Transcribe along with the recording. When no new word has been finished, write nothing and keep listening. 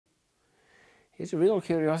Here's a real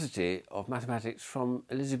curiosity of mathematics from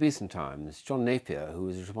Elizabethan times. John Napier, who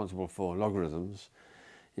was responsible for logarithms,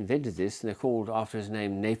 invented this, and they're called after his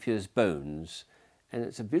name Napiers Bones. And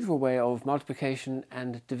it's a beautiful way of multiplication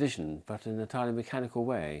and division, but in an entirely mechanical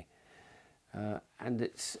way. And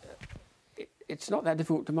it's not that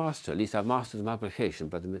difficult to master. At least I've mastered the multiplication,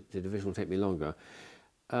 but the division will take me longer.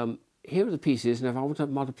 Here are the pieces, and if I want to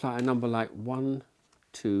multiply a number like 1,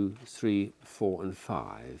 2, 3, 4 and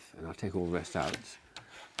 5, and I'll take all the rest out.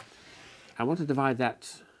 I want to divide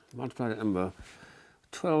that, multiply that number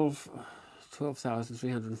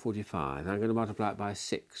 12,345, and I'm going to multiply it by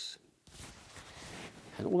 6.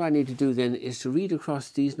 And all I need to do then is to read across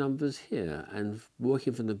these numbers here, and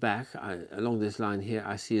working from the back, along this line here,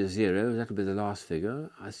 I see a 0, that will be the last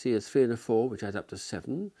figure. I see a 3 and a 4, which adds up to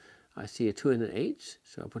 7. I see a 2 and an 8,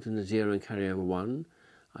 so I'll put in a 0 and carry over 1.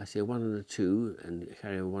 I see a 1 and a 2 and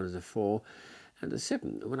carry over 1 as a 4, and a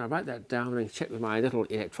 7. When I write that down and check with my little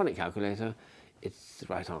electronic calculator, it's the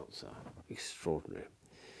right answer. Extraordinary.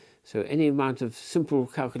 So any amount of simple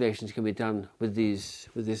calculations can be done with this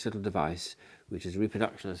little device, which is a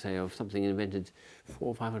reproduction, I say, of something invented 400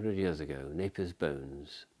 or 500 years ago, Napiers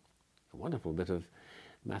Bones. A wonderful bit of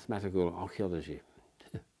mathematical archaeology.